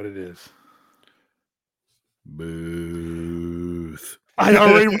I know what it is. Booth. I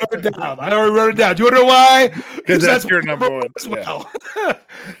already wrote it down. Do you want to know why? Because that's your number 1 as well. Yeah.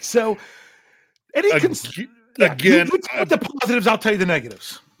 So, again, the positives, I'll tell you the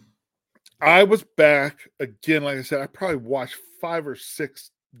negatives. I was back again. Like I said, I probably watched 5 or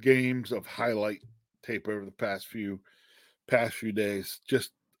 6 games of highlight tape over the past few days.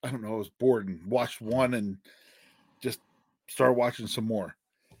 Just, I don't know, I was bored and watched one and just started watching some more.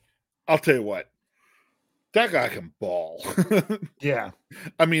 I'll tell you what, that guy can ball. Yeah.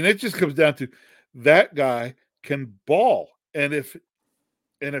 I mean, it just comes down to that guy can ball. And if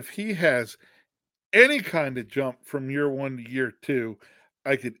he has any kind of jump from year 1 to year 2,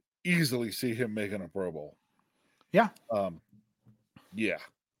 I could easily see him making a Pro Bowl. Yeah. Yeah.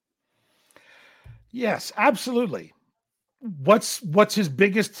 Yes, absolutely. What's his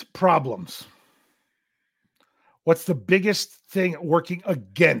biggest problems? What's the biggest thing working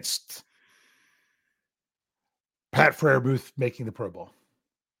against Pat Freiermuth making the Pro Bowl?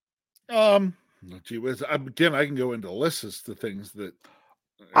 Gee whiz. Again, I can go into lists of the things that.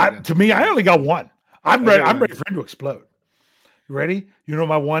 To me, I only got one. I'm ready for him to explode. You ready? You know what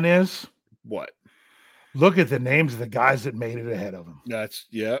my one is? What? Look at the names of the guys that made it ahead of him.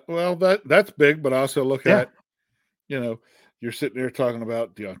 Well, that's big, but also look at, you're sitting there talking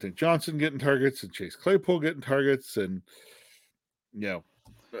about Deontay Johnson getting targets and Chase Claypool getting targets, and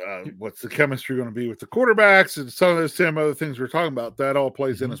what's the chemistry going to be with the quarterbacks and some of those same other things we're talking about. That all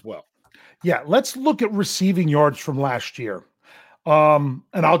plays in as well. Yeah, let's look at receiving yards from last year. And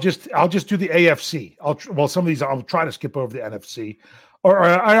I'll just do the AFC. Some of these I'll try to skip over the NFC. Or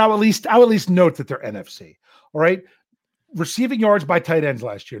I'll at least note that they're NFC. All right. Receiving yards by tight ends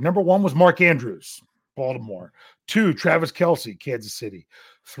last year. Number 1 was Mark Andrews, Baltimore. 2, Travis Kelce, Kansas City.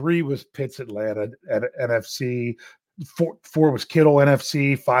 3 was Pitts, Atlanta, at NFC. 4 was Kittle,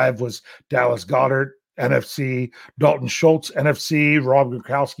 NFC. 5 was Dallas Goedert, NFC. Dalton Schultz, NFC. Rob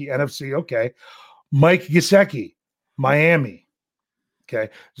Gronkowski, NFC. Okay. Mike Gesicki, Miami. Okay.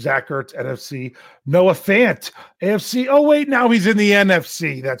 Zach Ertz, NFC. Noah Fant, AFC. Oh, wait, now he's in the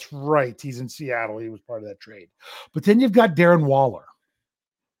NFC. That's right. He's in Seattle. He was part of that trade. But then you've got Darren Waller.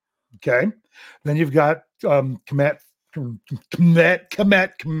 Okay. Then you've got Komet,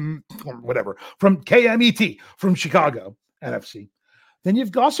 whatever, from KMET from Chicago, NFC. Then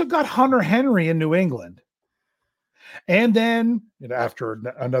you've also got Hunter Henry in New England. And then after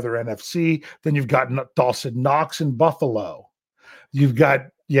another NFC, then you've got Dawson Knox in Buffalo. You've got,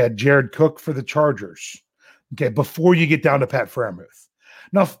 Jared Cook for the Chargers. Okay, before you get down to Pat Freiermuth.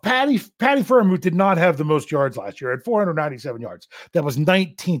 Now, Patty Freiermuth did not have the most yards last year at 497 yards. That was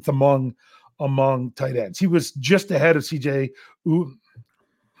 19th among tight ends. He was just ahead of CJ.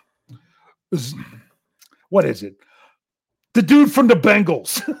 What is it? The dude from the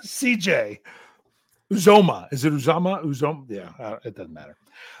Bengals, CJ Uzoma. Is it Uzoma? Uzoma? Yeah, it doesn't matter.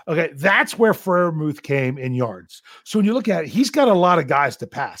 Okay, that's where Freiermuth came in yards. So when you look at it, he's got a lot of guys to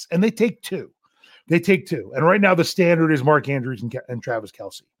pass, and they take two. And right now the standard is Mark Andrews and Travis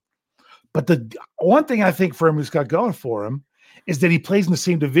Kelce. But the one thing I think Freiermuth's got going for him is that he plays in the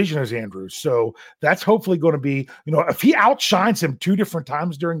same division as Andrews. So that's hopefully going to be, if he outshines him 2 different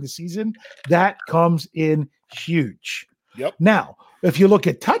times during the season, that comes in huge. Yep. Now, if you look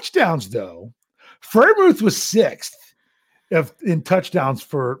at touchdowns, though, Freiermuth was 6th in touchdowns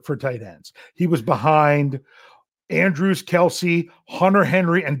for tight ends. He was behind Andrews, Kelce, Hunter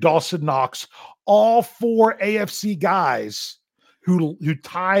Henry, and Dawson Knox, all 4 AFC guys who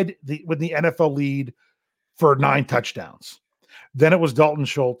tied with the NFL lead for 9 touchdowns. Then it was Dalton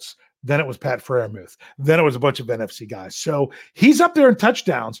Schultz. Then it was Pat Freiermuth. Then it was a bunch of NFC guys. So he's up there in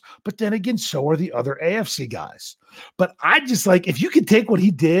touchdowns, but then again, so are the other AFC guys. But I just if you could take what he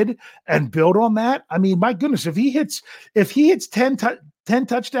did and build on that, I mean, my goodness, if he hits 10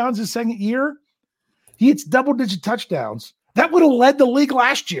 touchdowns his second year, he hits double-digit touchdowns. That would have led the league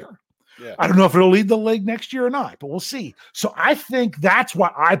last year. Yeah. I don't know if it'll lead the league next year or not, but we'll see. So I think that's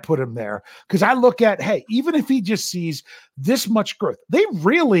why I put him there, because I look at, hey, even if he just sees this much growth, they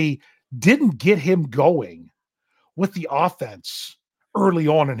really didn't get him going with the offense early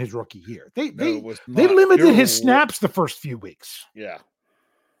on in his rookie year. They limited his snaps the first few weeks. Yeah.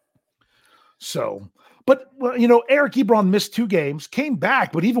 So, but Eric Ebron missed 2 games, came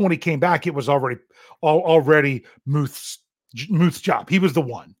back, but even when he came back, it was already Muth's job. He was the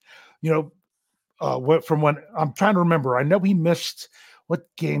one. From when I'm trying to remember, I know he missed, what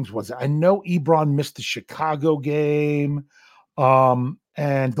games was it? I know Ebron missed the Chicago game,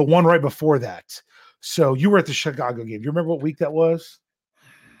 and the one right before that. So you were at the Chicago game. You remember what week that was?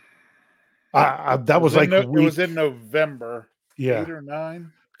 That was it was in November. Yeah. 8 or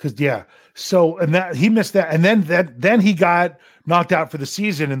 9. So, and that he missed that. And then he got knocked out for the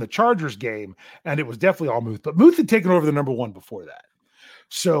season in the Chargers game. And it was definitely all Muth, but Muth had taken over the number 1 before that.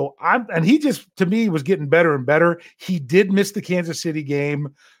 So he just, to me, was getting better and better. He did miss the Kansas City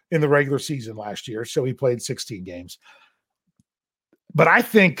game in the regular season last year. So he played 16 games, but I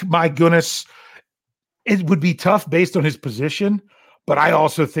think, my goodness, it would be tough based on his position. But I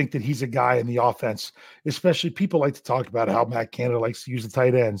also think that he's a guy in the offense, especially people like to talk about how Matt Canada likes to use the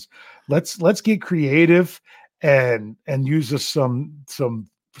tight ends. Let's get creative and use some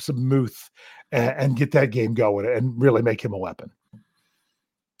Muth and get that game going and really make him a weapon.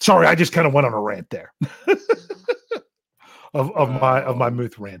 Sorry, I just kind of went on a rant there of my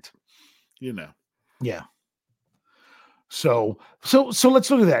Muth rant. Yeah. So let's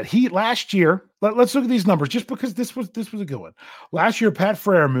look at that. Last year, let's look at these numbers just because this was a good one. Last year, Pat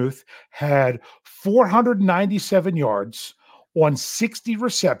Freiermuth had 497 yards on 60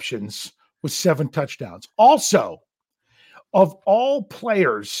 receptions with 7 touchdowns. Also, of all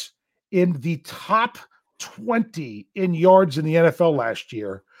players in the top 20 in yards in the NFL last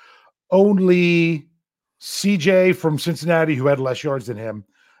year, only CJ from Cincinnati, who had less yards than him,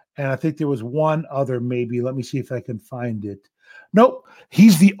 and I think there was one other, maybe. Let me see if I can find it. Nope.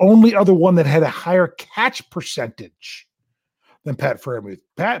 He's the only other one that had a higher catch percentage than Pat Freiermuth.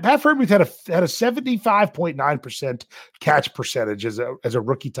 Pat Freiermuth had a 75.9% catch percentage as a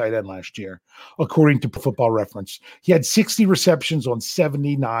rookie tight end last year, according to Football Reference. He had 60 receptions on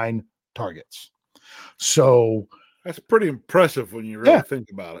 79 targets. So that's pretty impressive when you really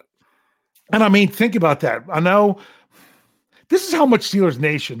think about it. And I mean, think about that. I know this is how much Steelers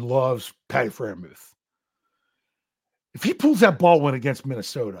Nation loves Patty Freiermuth. If he pulls that ball win against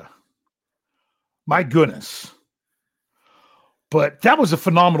Minnesota, my goodness. But that was a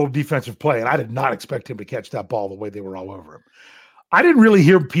phenomenal defensive play, and I did not expect him to catch that ball the way they were all over him. I didn't really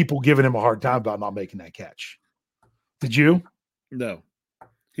hear people giving him a hard time about not making that catch. Did you? No.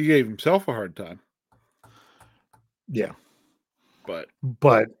 He gave himself a hard time. Yeah. But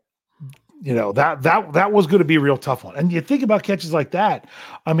that was going to be a real tough one. And you think about catches like that.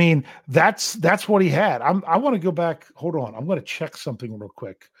 I mean, that's what he had. I want to go back. Hold on. I'm going to check something real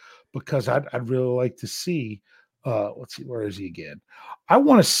quick because I'd really like to see. Let's see. Where is he again? I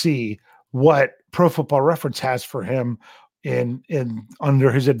want to see what Pro Football Reference has for him in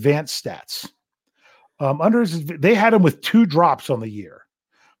under his advanced stats. They had him with 2 drops on the year.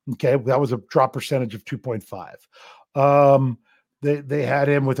 Okay. That was a drop percentage of 2.5. They had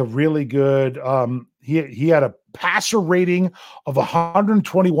him with a really good. He had a passer rating of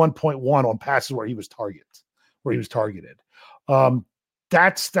 121.1 on passes where he was targeted.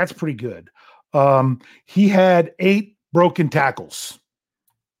 That's pretty good. He had 8 broken tackles.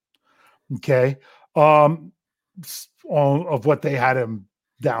 Okay. Of what they had him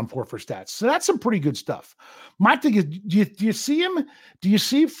down for stats. So that's some pretty good stuff. My thing is, do you see him? Do you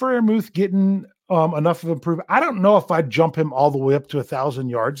see Freiermuth getting enough of improvement? I don't know if I'd jump him all the way up to 1,000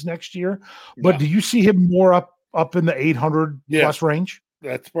 yards next year, but do you see him more up in the 800 plus range?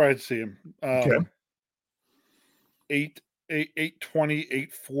 That's where I'd see him. Okay. 820,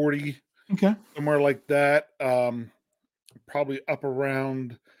 840. Okay. Somewhere like that. Probably up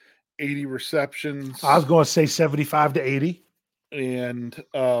around 80 receptions. I was going to say 75 to 80. And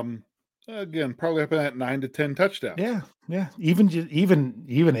again, probably up in that 9 to 10 touchdowns. Yeah. Even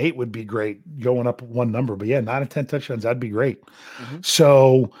 8 would be great going up one number. But 9 to 10 touchdowns, that'd be great. Mm-hmm.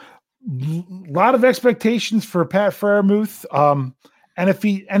 So a lot of expectations for Pat Freiermuth. And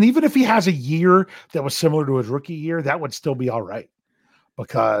even if he has a year that was similar to his rookie year, that would still be all right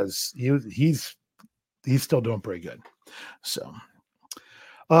because he's still doing pretty good. So,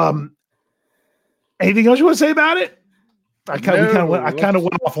 anything else you want to say about it? I kind of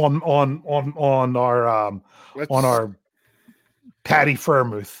went off on our Patty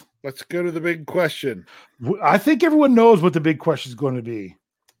Freiermuth. Let's go to the big question. I think everyone knows what the big question is going to be.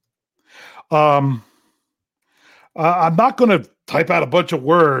 I'm not going to type out a bunch of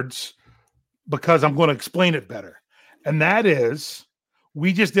words because I'm going to explain it better. And that is,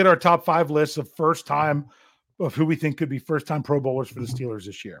 we just did our top 5 lists of who we think could be first-time Pro Bowlers for the Steelers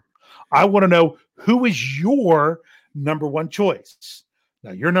this year. I want to know, who is your number one choice?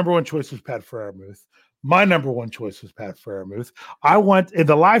 Now, your number one choice was Pat Freiermuth. My number one choice was Pat Freiermuth. I want in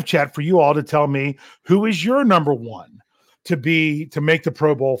the live chat for you all to tell me, who is your number one to make the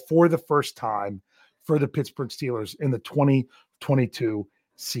Pro Bowl for the first time for the Pittsburgh Steelers in the 2022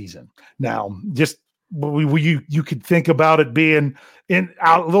 season. Now, just you could think about it being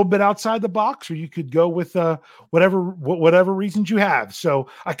a little bit outside the box, or you could go with whatever reasons you have. So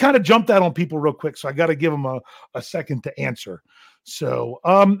I kind of jumped that on people real quick, so I got to give them a second to answer. So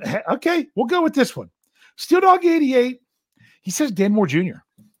okay, we'll go with this one. Steel Dog 88. He says Dan Moore Jr.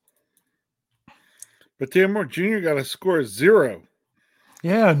 But Dan Moore Jr. got a score of 0.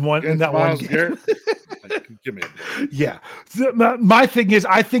 Yeah, in that one game. Give me a yeah. My thing is,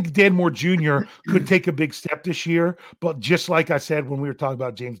 I think Dan Moore Jr. could take a big step this year, but just like I said when we were talking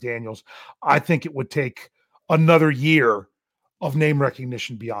about James Daniels, I think it would take another year of name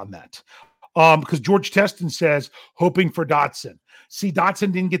recognition beyond that. Because George Teston says, hoping for Dotson. See,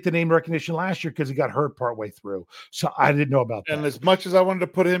 Dotson didn't get the name recognition last year because he got hurt partway through. So I didn't know about that. And as much as I wanted to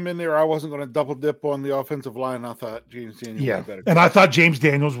put him in there, I wasn't going to double dip on the offensive line. I thought James Daniels was better. And I thought James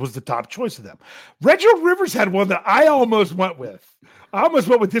Daniels was the top choice of them. Reginald Rivers had one that I almost went with. I almost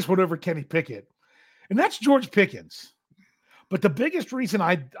went with this one over Kenny Pickett. And that's George Pickens. But the biggest reason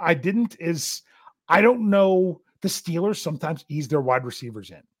I didn't is I don't know. The Steelers sometimes ease their wide receivers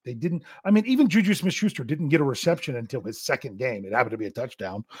in. They didn't. I mean, even Juju Smith-Schuster didn't get a reception until his second game. It happened to be a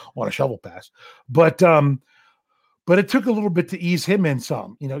touchdown on a shovel pass, but it took a little bit to ease him in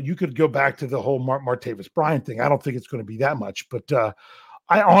some. You could go back to the whole Martavis Bryant thing. I don't think it's going to be that much, but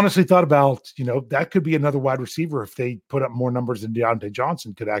I honestly thought about that could be another wide receiver if they put up more numbers than Deontay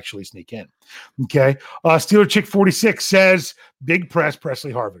Johnson could actually sneak in. Okay, Steeler Chick 46 says big press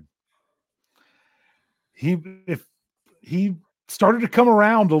Presley Harvin. He started to come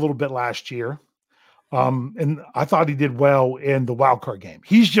around a little bit last year, and I thought he did well in the wild card game.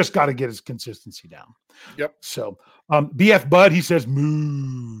 He's just got to get his consistency down. Yep. So BF Bud, he says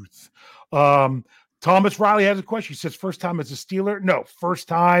smooth. Thomas Riley has a question. He says first time as a Steeler? No, first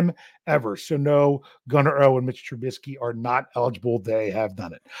time ever. So no, Gunnar O and Mitch Trubisky are not eligible. They have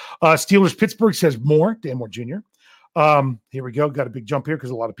done it. Steelers Pittsburgh says Dan Moore Jr. Here we go. Got a big jump here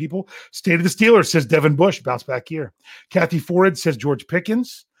because a lot of people. State of the Steelers says Devin Bush, bounce back here. Kathy Ford says George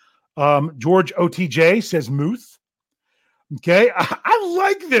Pickens. George OTJ says Muth. Okay, I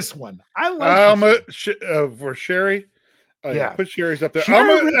like this one. I like for Sherry. Yeah, put Sherry's up there.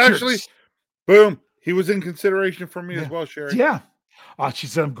 Sherry Actually, boom. He was in consideration for me as well, Sherry. Yeah. She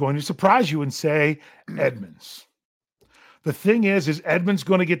said, I'm going to surprise you and say Edmonds. The thing is Edmonds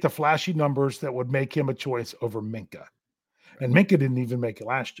going to get the flashy numbers that would make him a choice over Minka. And Minka didn't even make it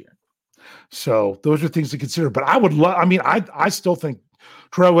last year. So those are things to consider. But I would love, I still think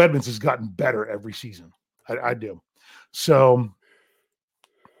Terrell Edmonds has gotten better every season. I do. So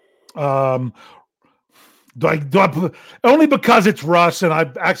Only because it's Russ and I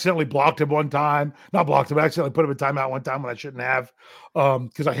accidentally blocked him one time. Not blocked him, I accidentally put him in timeout one time when I shouldn't have,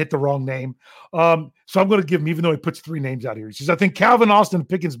 because I hit the wrong name. So I'm going to give him, even though he puts 3 names out here. He says, I think Calvin Austin and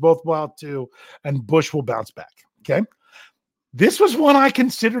Pickens both will out too, and Bush will bounce back. Okay. This was one I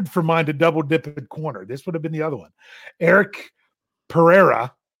considered for mine to double dip at corner. This would have been the other one. Eric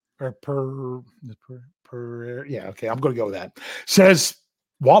Pereira, or Pereira. Yeah, okay. I'm going to go with that. Says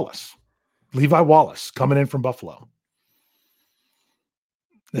Wallace. Levi Wallace coming in from Buffalo.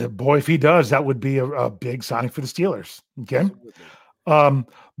 Boy, if he does, that would be a big signing for the Steelers. Okay.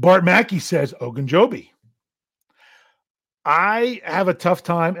 Bart Mackey says Ogunjobi. I have a tough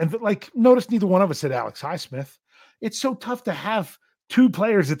time. And notice neither one of us said Alex Highsmith. It's so tough to have 2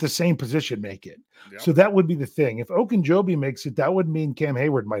 players at the same position make it. Yep. So that would be the thing. If Ogunjobi makes it, that would mean Cam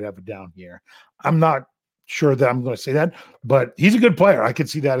Hayward might have a down year. I'm not sure that I'm going to say that, but he's a good player. I could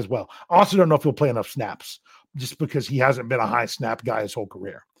see that as well. I also don't know if he'll play enough snaps just because he hasn't been a high snap guy his whole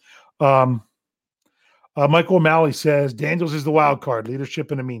career. Michael O'Malley says Daniels is the wild card,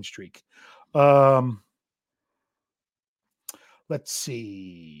 leadership and a mean streak. Let's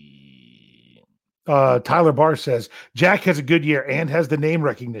see. Tyler Barr says Jack has a good year and has the name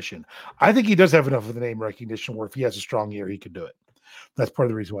recognition. I think he does have enough of the name recognition where if he has a strong year, he could do it. That's part of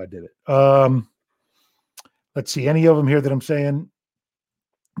the reason why I did it. Let's see, any of them here that I'm saying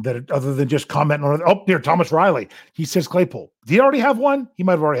that other than just commenting on it. Oh, here, Thomas Riley. He says Claypool. Did he already have one? He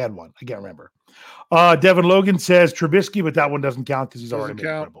might have already had one. I can't remember. Devin Logan says Trubisky, but that one doesn't count because he's already made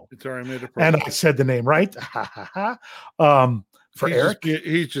a Pro Bowl. It's already made a Pro And Bowl. I said the name right. For Eric.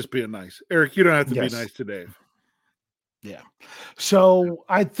 He's just being nice. Eric, you don't have to be nice to Dave. Yeah. So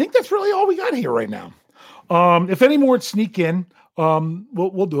I think that's really all we got here right now. If any more sneak in,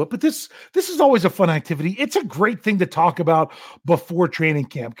 we'll do it. But this is always a fun activity. It's a great thing to talk about before training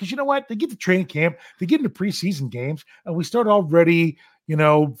camp because you know what? They get to training camp, they get into preseason games, and we start already,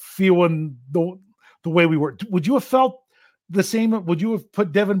 feeling the way we were. Would you have felt the same? Would you have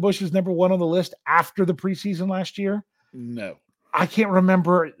put Devin Bush as number 1 on the list after the preseason last year? No. I can't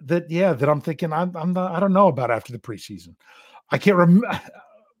remember that. Yeah, that I'm thinking I don't know about after the preseason. I can't remember.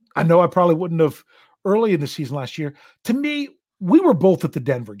 I know I probably wouldn't have early in the season last year. To me, we were both at the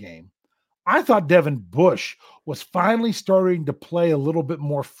Denver game. I thought Devin Bush was finally starting to play a little bit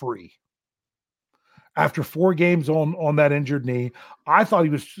more free. After 4 games on that injured knee, I thought he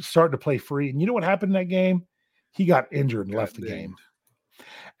was starting to play free. And you know what happened in that game? He got injured and left the game.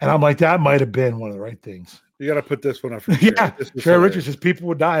 And I'm like, that might have been one of the right things. You got to put this one up for sure. Yeah, Trey Richards says people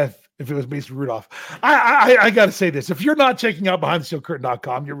would die if it was Mason Rudolph. I got to say this. If you're not checking out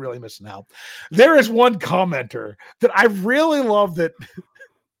BehindTheSteelCurtain.com, you're really missing out. There is one commenter that I really love that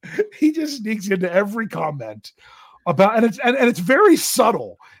he just sneaks into every comment about, and it's very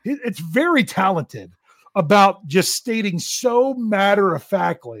subtle. It's very talented about just stating so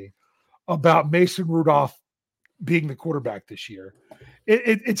matter-of-factly about Mason Rudolph being the quarterback this year.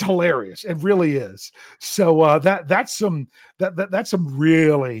 It's hilarious. It really is. So that's some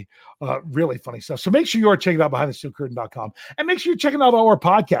really really funny stuff. So make sure you are checking out BehindTheSteelCurtain.com and make sure you're checking out all our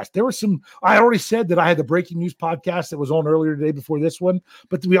podcasts. There were some. I already said that I had the breaking news podcast that was on earlier today before this one,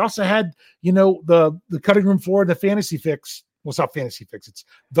 but we also had the cutting room floor and the fantasy fix. Well, it's not fantasy fix. It's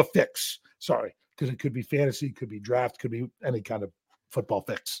the fix. Sorry, because it could be fantasy, could be draft, could be any kind of football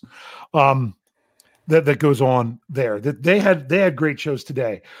fix. That goes on there. That they had great shows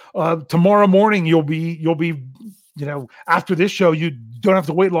today. Tomorrow morning you'll be after this show you don't have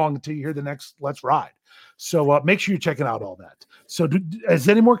to wait long until you hear the next Let's Ride. So make sure you're checking out all that. So has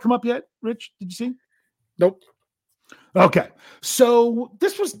any more come up yet, Rich? Did you see? Nope. Okay. So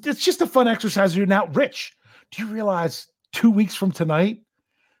it's just a fun exercise here. Now, Rich, do you realize 2 weeks from tonight,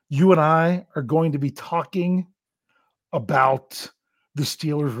 you and I are going to be talking about the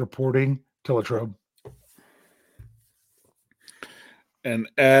Steelers reporting to Latrobe? And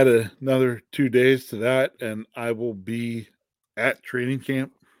add another 2 days to that, and I will be at training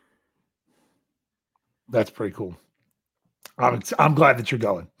camp. That's pretty cool. I'm glad that you're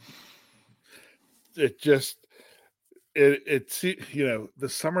going. It's the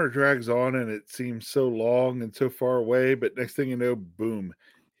summer drags on and it seems so long and so far away, but next thing you know, boom,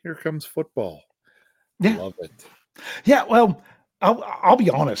 here comes football. Yeah. Love it. Yeah, well, I'll be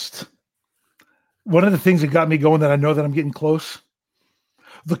honest. One of the things that got me going that I know that I'm getting close,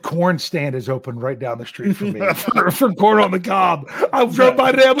 the corn stand is open right down the street from me for corn on the cob. I drove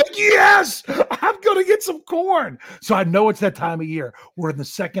by today. I'm like, yes, I'm going to get some corn. So I know it's that time of year. We're in the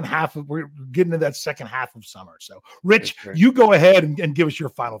second half we're getting to that second half of summer. So Rich, you go ahead and give us your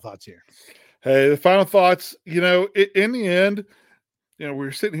final thoughts here. Hey, the final thoughts, in the end,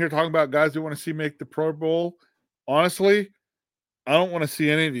 we're sitting here talking about guys we want to see make the Pro Bowl. Honestly, I don't want to see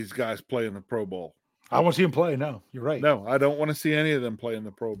any of these guys play in the Pro Bowl. I want to see him play. No, you're right. No, I don't want to see any of them play in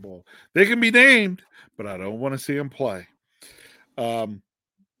the Pro Bowl. They can be named, but I don't want to see them play. And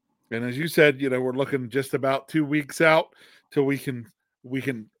as you said, we're looking just about 2 weeks out till we can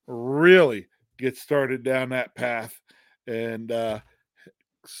really get started down that path and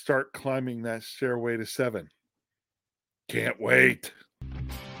start climbing that stairway to 7. Can't wait.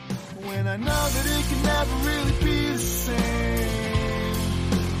 When I know that it can never really be the same,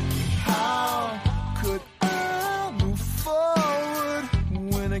 how could I move forward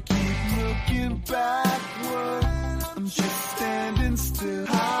when I keep looking backward? I'm just standing still.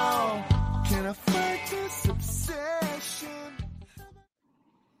 How can I fight this obsession?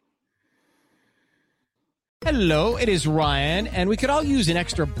 Hello, it is Ryan, and we could all use an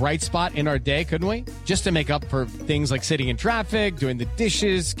extra bright spot in our day, couldn't we? Just to make up for things like sitting in traffic, doing the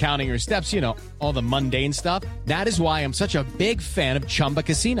dishes, counting your steps, all the mundane stuff. That is why I'm such a big fan of Chumba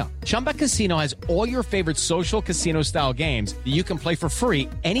Casino. Chumba Casino has all your favorite social casino-style games that you can play for free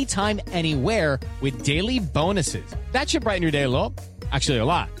anytime, anywhere with daily bonuses. That should brighten your day a little. Actually, a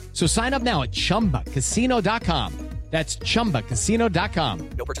lot. So sign up now at ChumbaCasino.com. That's ChumbaCasino.com.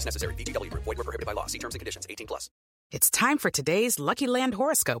 No purchase necessary. VGW Group. Void where prohibited by law. See terms and conditions. 18+. It's time for today's Lucky Land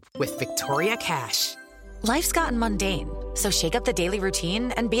horoscope with Victoria Cash. Life's gotten mundane, so shake up the daily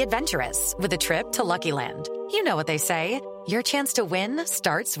routine and be adventurous with a trip to Lucky Land. You know what they say. Your chance to win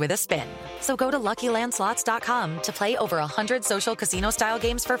starts with a spin. So go to LuckyLandSlots.com to play over 100 social casino-style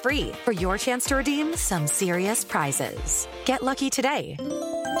games for free for your chance to redeem some serious prizes. Get lucky today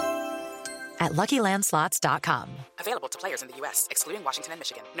at LuckyLandSlots.com. Available to players in the U.S., excluding Washington and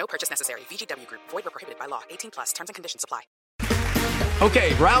Michigan. No purchase necessary. VGW Group. Void where prohibited by law. 18+. Terms and conditions apply.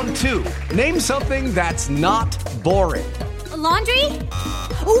 Okay, round 2. Name something that's not boring. A laundry?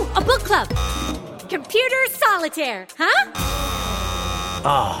 Ooh, a book club. Computer solitaire, huh?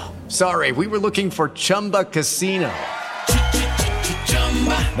 Ah, sorry. We were looking for Chumba Casino.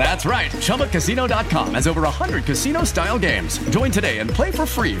 That's right. ChumbaCasino.com has over 100 casino-style games. Join today and play for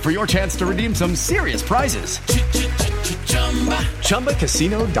free for your chance to redeem some serious prizes.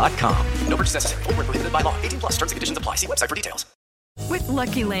 ChumbaCasino.com. No purchase necessary. Void where prohibited by law. 18+. Terms and conditions apply. See website for details. With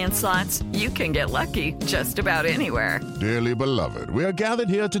Lucky Land Slots, you can get lucky just about anywhere. Dearly beloved, we are gathered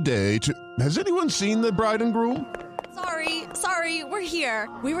here today to... Has anyone seen the bride and groom? Sorry, we're here.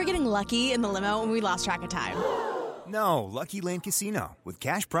 We were getting lucky in the limo and we lost track of time. No, Lucky Land Casino, with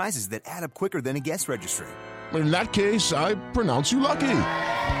cash prizes that add up quicker than a guest registry. In that case, I pronounce you lucky.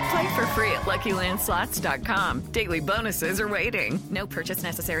 Play for free at LuckyLandSlots.com. Daily bonuses are waiting. No purchase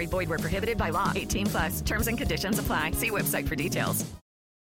necessary. Void where prohibited by law. 18+. Terms and conditions apply. See website for details.